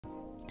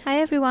Hi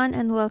everyone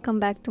and welcome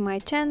back to my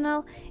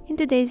channel. In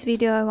today's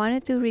video I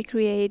wanted to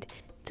recreate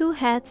two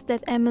hats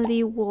that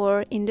Emily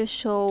wore in the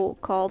show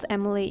called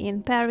Emily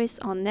in Paris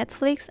on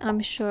Netflix. I'm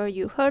sure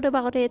you heard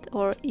about it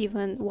or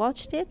even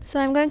watched it. So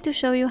I'm going to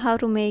show you how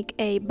to make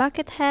a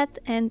bucket hat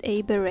and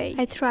a beret.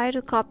 I tried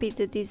to copy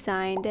the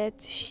design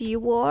that she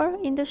wore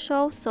in the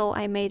show, so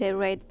I made a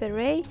red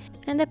beret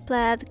and a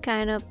plaid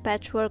kind of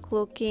patchwork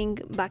looking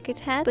bucket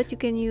hat, but you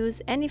can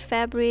use any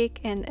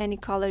fabric and any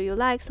color you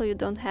like, so you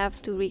don't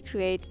have to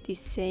recreate the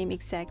same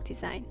exact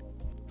design.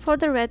 For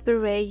the red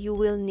beret you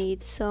will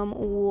need some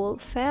wool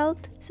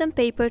felt, some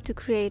paper to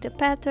create a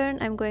pattern.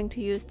 I'm going to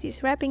use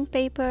this wrapping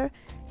paper,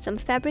 some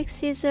fabric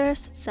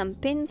scissors, some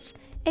pins,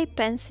 a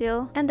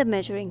pencil and a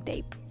measuring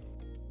tape.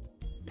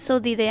 So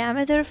the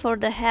diameter for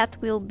the hat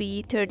will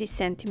be 30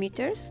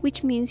 centimeters,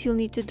 which means you'll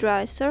need to draw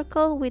a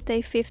circle with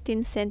a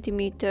 15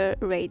 centimeter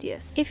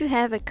radius. If you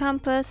have a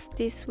compass,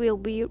 this will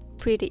be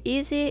pretty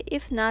easy.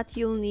 If not,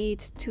 you'll need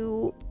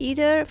to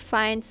either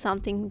find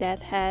something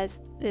that has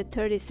the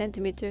 30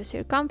 centimeter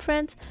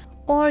circumference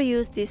or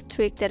use this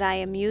trick that I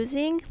am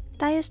using.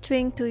 Tie a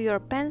string to your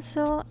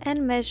pencil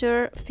and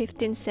measure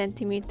 15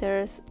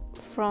 centimeters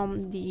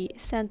from the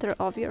center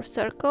of your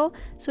circle.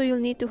 So you'll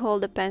need to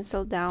hold the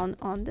pencil down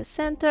on the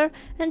center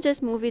and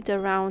just move it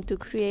around to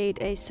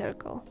create a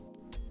circle.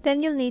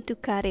 Then you'll need to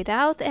cut it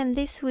out, and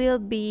this will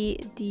be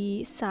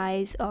the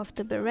size of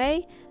the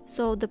beret,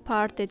 so the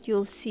part that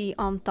you'll see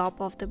on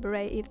top of the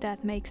beret, if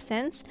that makes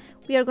sense.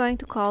 We are going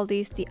to call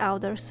this the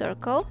outer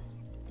circle.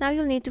 Now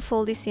you'll need to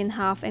fold this in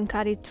half and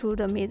cut it through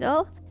the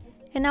middle.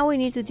 And now we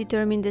need to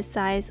determine the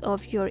size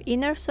of your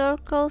inner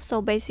circle, so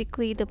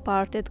basically the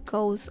part that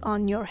goes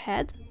on your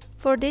head.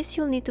 For this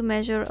you'll need to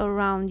measure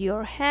around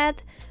your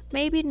head,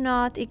 maybe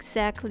not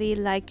exactly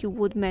like you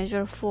would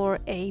measure for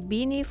a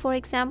beanie, for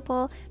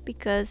example,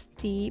 because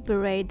the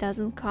beret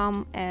doesn't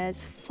come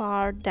as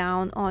far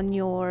down on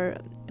your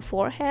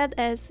forehead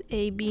as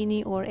a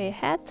beanie or a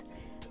hat.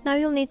 Now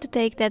you'll need to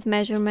take that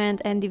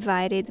measurement and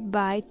divide it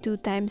by 2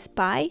 times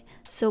pi,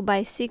 so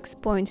by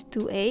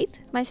 6.28.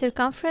 My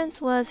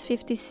circumference was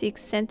 56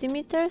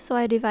 centimeters, so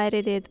I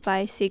divided it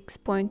by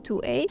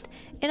 6.28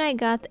 and I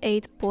got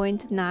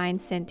 8.9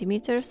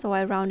 centimeters, so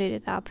I rounded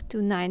it up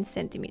to 9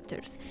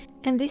 centimeters.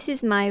 And this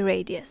is my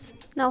radius.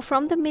 Now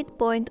from the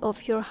midpoint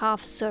of your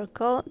half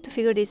circle, to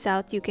figure this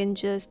out you can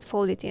just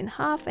fold it in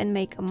half and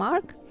make a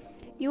mark.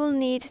 You will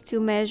need to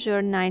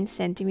measure 9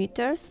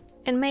 centimeters.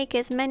 And make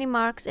as many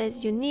marks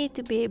as you need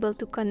to be able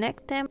to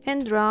connect them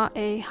and draw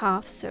a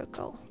half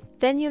circle.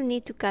 Then you'll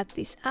need to cut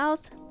this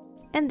out,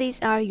 and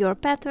these are your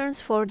patterns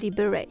for the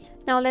beret.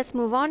 Now let's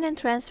move on and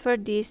transfer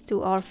these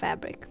to our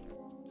fabric.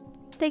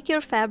 Take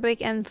your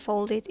fabric and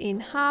fold it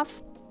in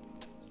half.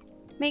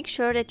 Make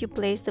sure that you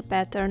place the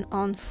pattern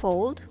on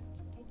fold,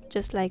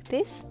 just like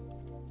this.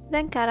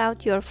 Then cut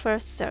out your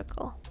first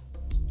circle.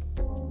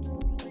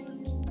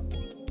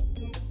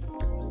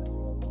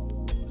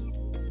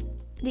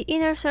 The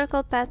inner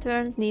circle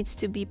pattern needs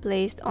to be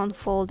placed on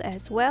fold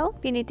as well.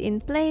 Pin it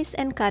in place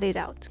and cut it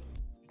out.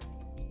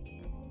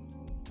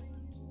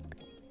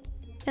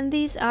 And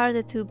these are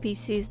the two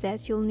pieces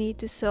that you'll need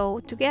to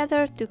sew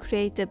together to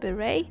create the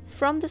beret.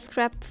 From the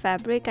scrap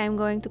fabric I'm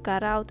going to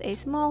cut out a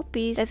small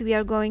piece that we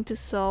are going to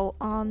sew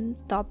on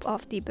top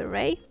of the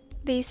beret.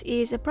 This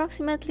is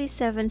approximately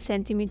 7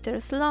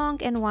 centimeters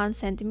long and 1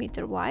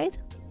 centimeter wide.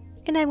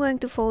 And I'm going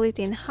to fold it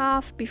in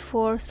half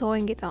before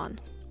sewing it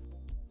on.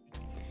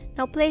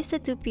 Now place the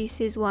two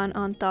pieces one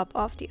on top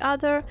of the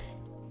other,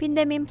 pin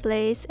them in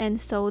place and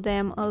sew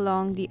them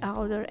along the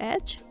outer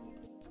edge.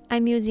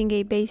 I'm using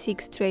a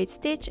basic straight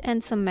stitch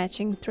and some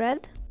matching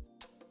thread.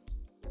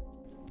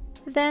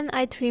 Then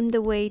I trimmed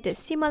away the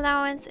seam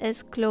allowance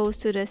as close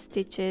to the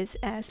stitches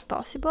as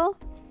possible.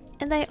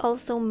 And I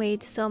also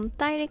made some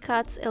tiny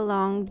cuts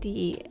along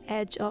the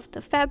edge of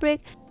the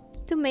fabric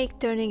to make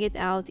turning it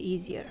out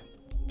easier.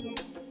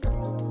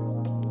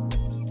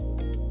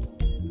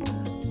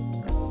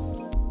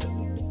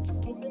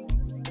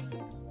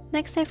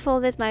 Next I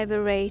folded my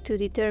beret to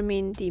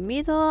determine the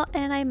middle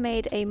and I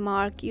made a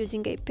mark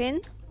using a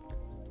pin.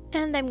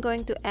 And I'm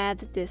going to add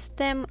the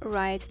stem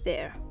right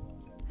there.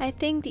 I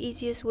think the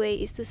easiest way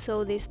is to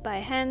sew this by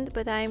hand,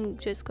 but I'm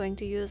just going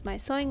to use my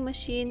sewing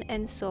machine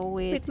and sew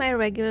it with my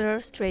regular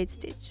straight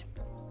stitch.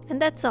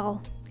 And that's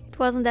all. It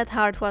wasn't that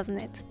hard,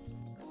 wasn't it?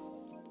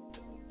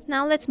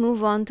 Now let's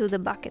move on to the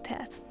bucket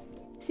hat.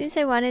 Since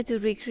I wanted to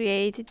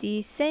recreate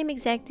the same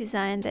exact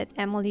design that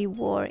Emily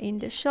wore in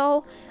the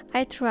show,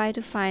 I tried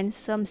to find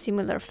some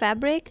similar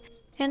fabric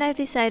and I've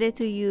decided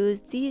to use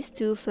these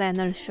two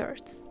flannel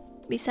shirts.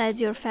 Besides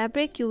your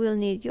fabric, you will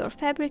need your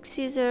fabric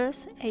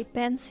scissors, a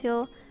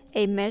pencil,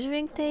 a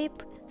measuring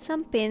tape,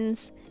 some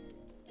pins,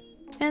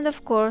 and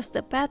of course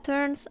the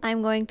patterns.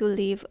 I'm going to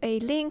leave a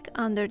link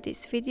under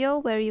this video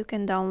where you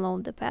can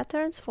download the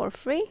patterns for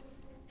free.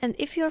 And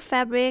if your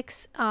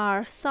fabrics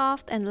are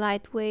soft and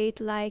lightweight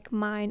like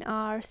mine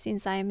are,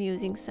 since I am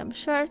using some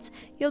shirts,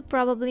 you'll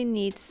probably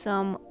need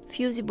some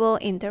fusible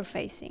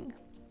interfacing.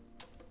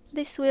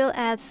 This will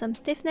add some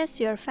stiffness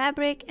to your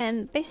fabric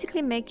and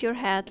basically make your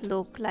hat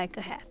look like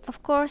a hat.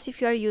 Of course,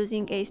 if you are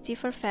using a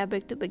stiffer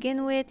fabric to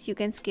begin with, you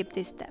can skip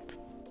this step.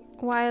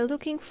 While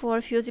looking for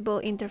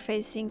fusible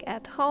interfacing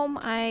at home,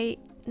 I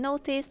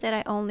noticed that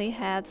I only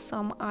had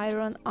some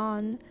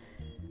iron-on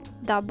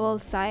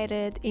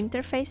double-sided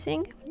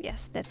interfacing.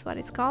 Yes, that's what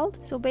it's called.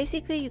 So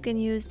basically you can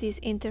use this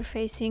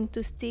interfacing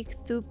to stick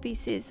two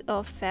pieces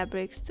of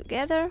fabrics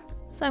together.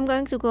 So I'm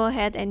going to go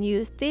ahead and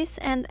use this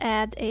and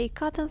add a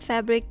cotton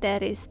fabric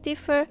that is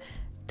stiffer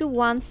to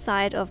one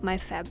side of my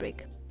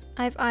fabric.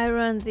 I've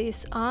ironed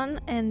this on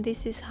and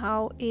this is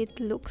how it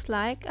looks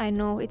like. I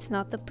know it's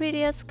not the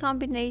prettiest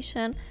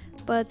combination,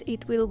 but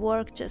it will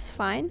work just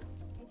fine.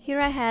 Here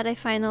I had a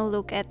final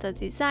look at the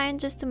design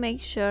just to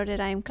make sure that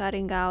I'm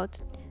cutting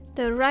out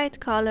the right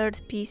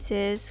colored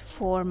pieces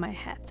for my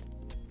hat.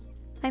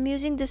 I'm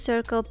using the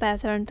circle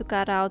pattern to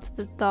cut out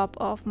the top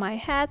of my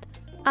hat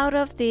out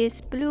of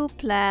this blue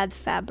plaid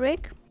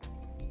fabric.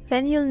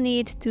 Then you'll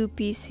need two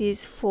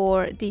pieces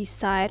for the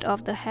side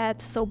of the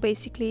hat, so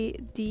basically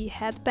the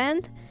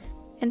headband,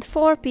 and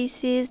four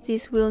pieces.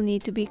 This will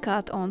need to be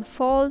cut on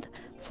fold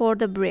for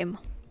the brim.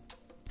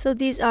 So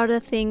these are the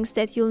things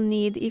that you'll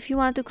need if you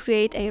want to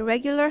create a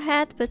regular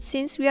hat, but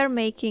since we are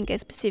making a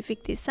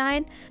specific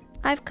design,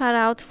 I've cut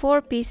out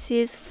four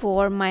pieces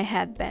for my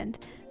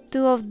headband.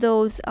 Two of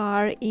those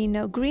are in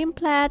a green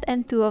plaid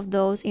and two of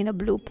those in a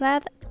blue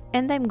plaid,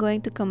 and I'm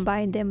going to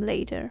combine them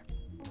later.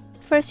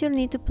 First you'll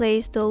need to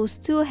place those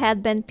two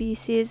headband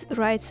pieces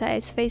right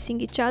sides facing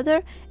each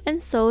other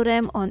and sew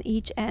them on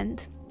each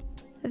end.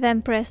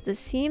 Then press the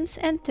seams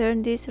and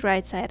turn this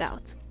right side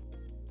out.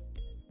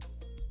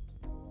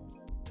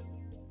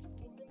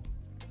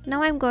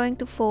 Now I'm going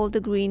to fold the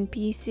green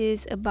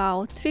pieces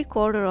about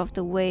 3/4 of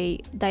the way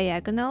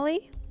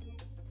diagonally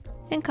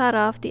and cut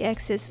off the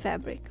excess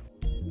fabric.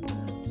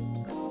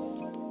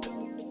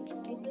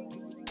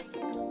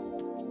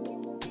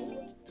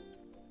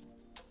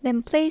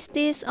 Then place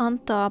this on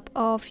top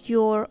of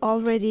your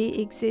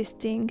already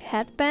existing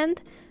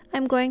headband.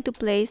 I'm going to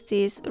place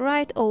this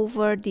right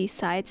over the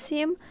side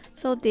seam,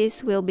 so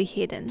this will be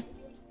hidden.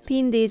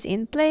 Pin these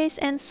in place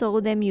and sew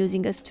them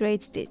using a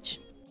straight stitch.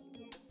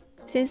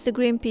 Since the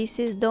green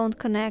pieces don't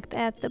connect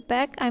at the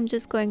back, I'm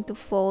just going to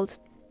fold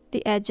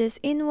the edges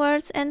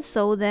inwards and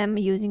sew them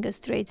using a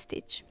straight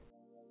stitch.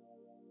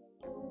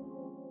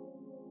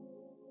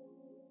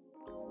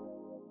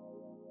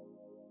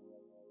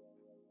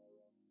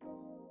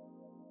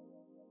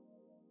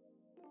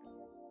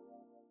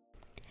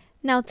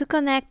 Now to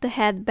connect the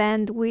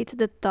headband with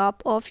the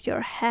top of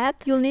your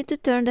hat, you'll need to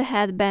turn the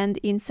headband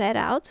inside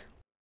out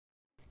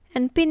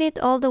and pin it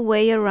all the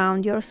way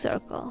around your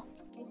circle.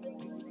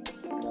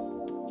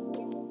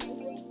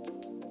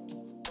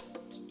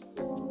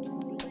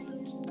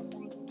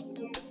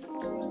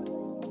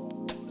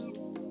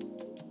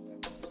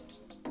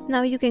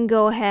 Now you can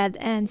go ahead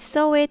and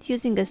sew it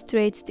using a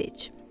straight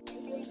stitch.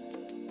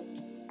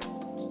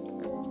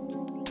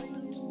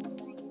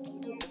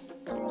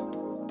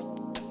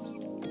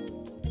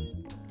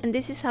 And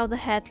this is how the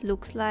hat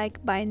looks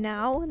like by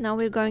now. Now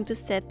we're going to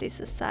set this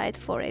aside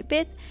for a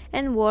bit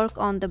and work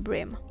on the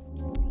brim.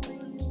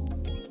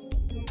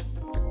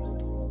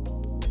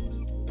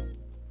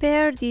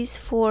 Pair these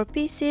four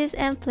pieces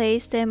and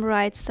place them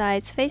right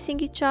sides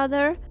facing each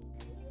other.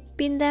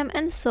 Pin them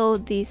and sew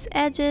these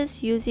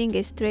edges using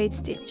a straight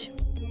stitch.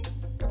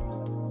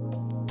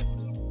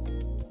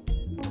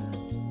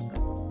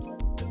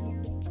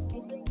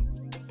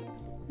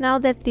 Now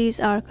that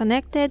these are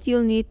connected,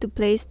 you'll need to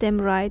place them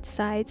right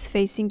sides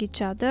facing each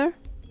other.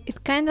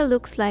 It kinda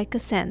looks like a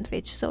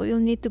sandwich, so you'll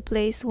need to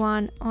place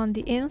one on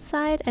the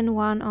inside and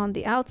one on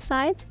the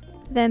outside.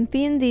 Then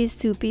pin these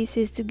two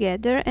pieces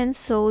together and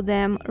sew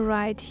them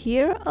right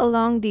here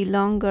along the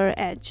longer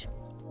edge.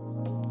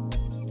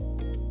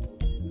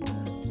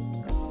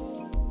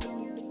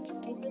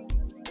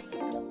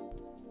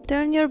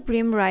 Turn your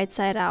brim right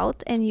side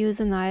out and use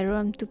an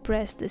iron to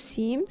press the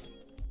seams.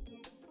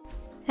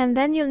 And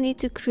then you'll need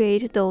to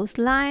create those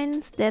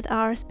lines that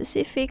are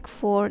specific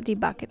for the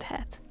bucket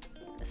hat.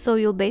 So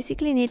you'll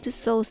basically need to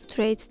sew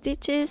straight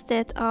stitches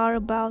that are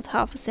about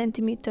 1/2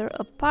 centimeter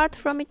apart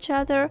from each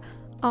other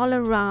all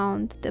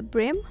around the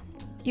brim.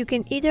 You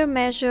can either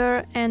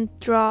measure and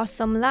draw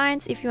some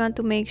lines if you want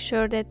to make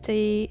sure that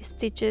the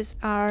stitches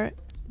are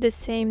the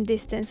same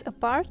distance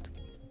apart.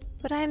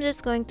 But I'm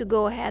just going to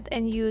go ahead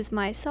and use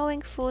my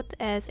sewing foot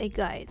as a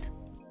guide.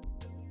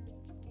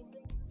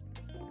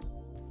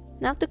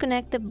 Now to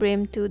connect the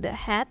brim to the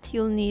hat,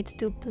 you'll need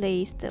to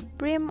place the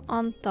brim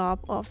on top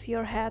of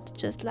your hat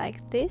just like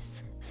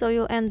this. So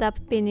you'll end up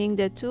pinning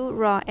the two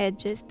raw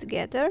edges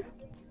together.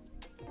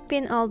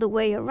 Pin all the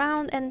way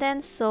around and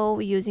then sew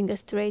using a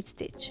straight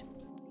stitch.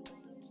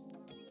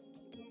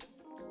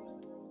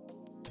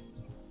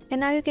 And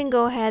now you can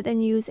go ahead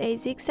and use a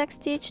zigzag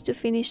stitch to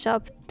finish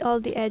up all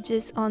the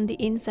edges on the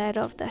inside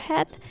of the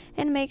hat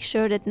and make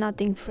sure that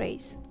nothing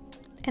frays.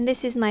 And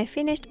this is my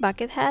finished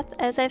bucket hat.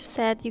 As I've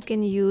said, you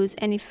can use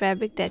any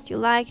fabric that you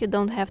like. You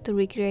don't have to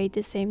recreate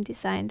the same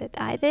design that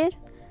I did.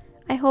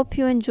 I hope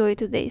you enjoyed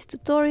today's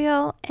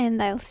tutorial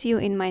and I'll see you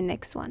in my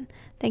next one.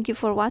 Thank you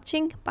for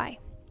watching. Bye.